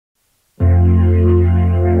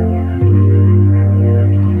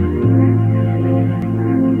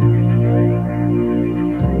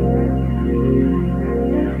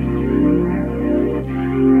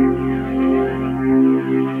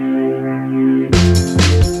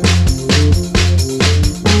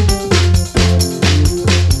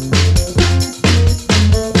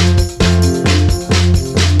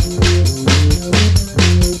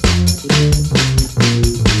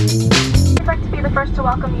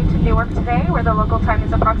to Newark today, where the local time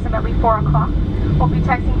is approximately 4 o'clock. We'll be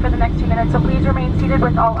taxiing for the next few minutes, so please remain seated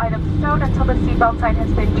with all items stowed until the seatbelt sign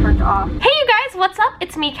has been turned off. Hey you guys, what's up?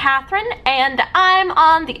 It's me, Catherine, and I'm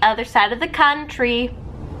on the other side of the country.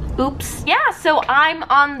 Oops. Yeah, so I'm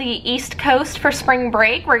on the East Coast for spring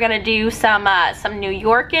break. We're gonna do some New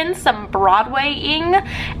Yorkin', some Broadway-ing,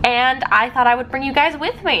 and I thought I would bring you guys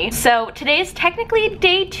with me. So today's technically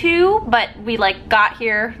day 2, but we got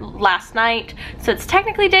here last night, so it's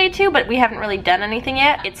technically day 2, but we haven't really done anything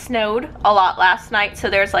yet. It snowed a lot last night, so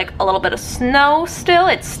there's a little bit of snow still.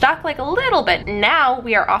 It's stuck a little bit. Now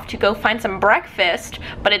we are off to go find some breakfast,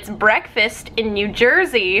 but it's breakfast in New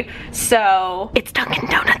Jersey, so it's Dunkin'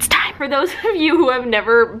 Donuts time. For those of you who have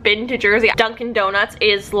never been to Jersey, Dunkin' Donuts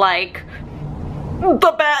is the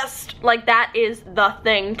best. That is the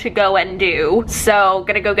thing to go and do. So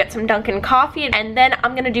gonna go get some Dunkin' coffee and then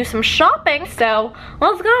I'm gonna do some shopping. So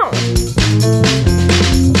let's go.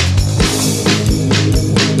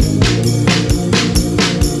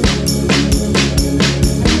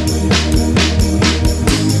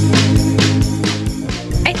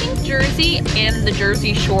 Jersey and the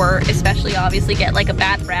Jersey Shore especially obviously get a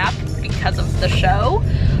bad rap because of the show,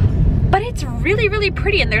 but it's really, really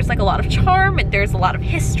pretty, and there's a lot of charm and there's a lot of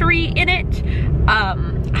history in it. I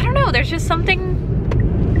don't know, there's just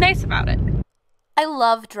something nice about it. I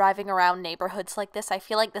love driving around neighborhoods like this. I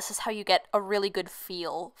feel like this is how you get a really good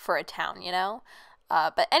feel for a town, you know?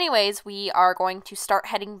 But anyways, we are going to start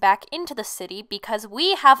heading back into the city because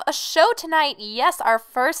we have a show tonight. Yes, our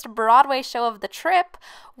first Broadway show of the trip.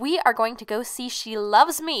 We are going to go see She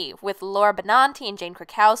Loves Me with Laura Benanti and Jane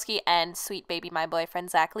Krakowski and sweet baby my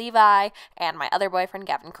boyfriend Zach Levi and my other boyfriend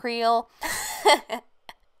Gavin Creel.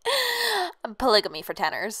 Polygamy for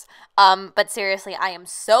tenors. But seriously, I am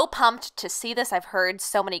so pumped to see this. I've heard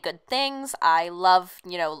so many good things. I love,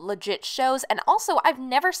 legit shows. And also, I've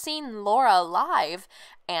never seen Laura live.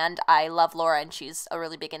 And I love Laura, and she's a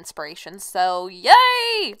really big inspiration. So,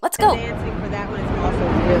 yay! Let's go! The dancing for that one is also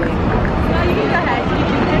really... No, you can go ahead.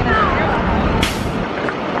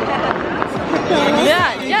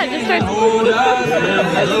 Yeah, just start.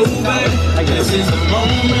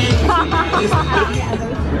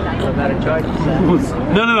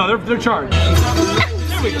 No, they're charged.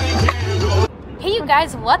 There we go. Hey you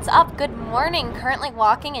guys, what's up? Good morning. Currently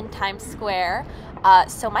walking in Times Square.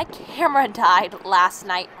 So my camera died last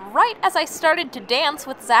night right as I started to dance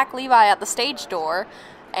with Zach Levi at the stage door.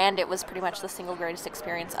 And it was pretty much the single greatest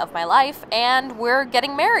experience of my life, and we're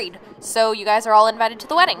getting married. So you guys are all invited to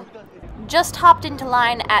the wedding. Just hopped into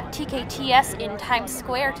line at TKTS in Times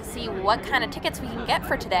Square to see what kind of tickets we can get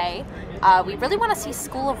for today. We really want to see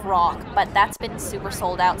School of Rock, but that's been super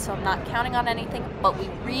sold out, so I'm not counting on anything, but we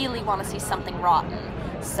really want to see Something Rotten.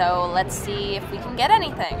 So let's see if we can get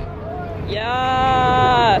anything.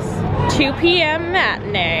 Yes! 2 p.m.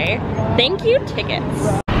 matinee. Thank you,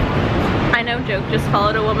 tickets. I know, joke, just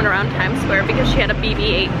followed a woman around Times Square because she had a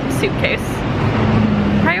BB-8 suitcase.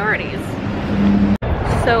 Priorities.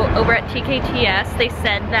 So over at TKTS, they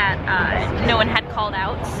said that no one had called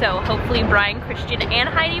out, so hopefully Brian, Christian, and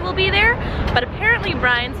Heidi will be there. But apparently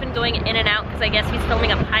Brian's been going in and out because I guess he's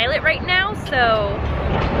filming a pilot right now, so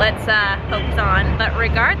let's hope he's on. But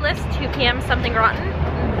regardless, 2 p.m. Something Rotten.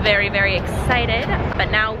 Very, very excited.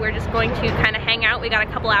 But now we're just going to kind of hang out. We got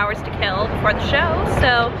a couple hours to kill before the show,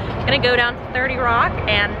 so gonna go down to 30 Rock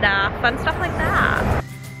and fun stuff like that.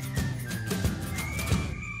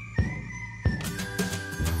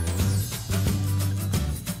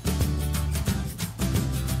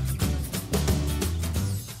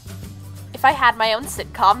 If I had my own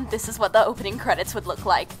sitcom, this is what the opening credits would look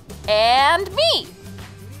like. And me!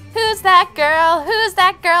 Who's that girl? Who's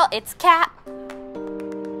that girl? It's Kat.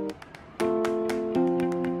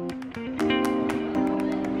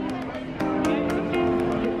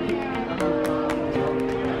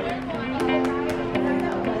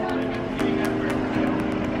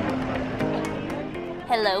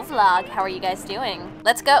 Hello vlog, how are you guys doing?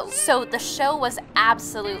 Let's go. So the show was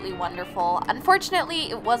absolutely wonderful.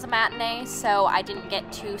 Unfortunately, it was a matinee, so I didn't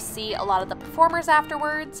get to see a lot of the performers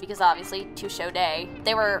afterwards because obviously 2-show day.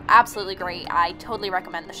 They were absolutely great. I totally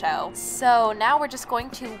recommend the show. So now we're just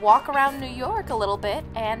going to walk around New York a little bit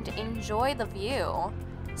and enjoy the view.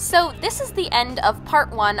 So this is the end of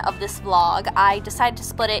part 1 of this vlog. I decided to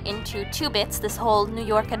split it into 2 bits, this whole New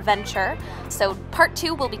York adventure. So part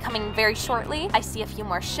 2 will be coming very shortly. I see a few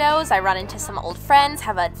more shows, I run into some old friends,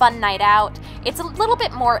 have a fun night out. It's a little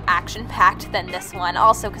bit more action-packed than this one,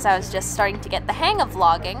 also because I was just starting to get the hang of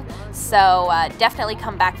vlogging. So definitely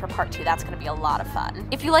come back for part 2, that's going to be a lot of fun.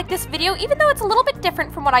 If you like this video, even though it's a little bit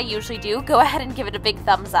different from what I usually do, go ahead and give it a big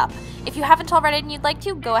thumbs up. If you haven't already and you'd like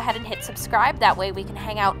to, go ahead and hit subscribe, that way we can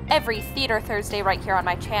hang out every Theater Thursday right here on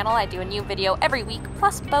my channel. I do a new video every week,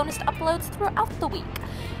 plus bonus uploads throughout the week.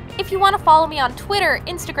 If you want to follow me on Twitter,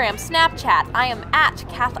 Instagram, Snapchat, I am at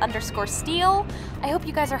Kath_Steele. I hope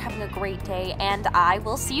you guys are having a great day, and I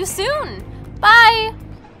will see you soon. Bye!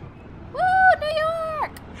 Woo, New York!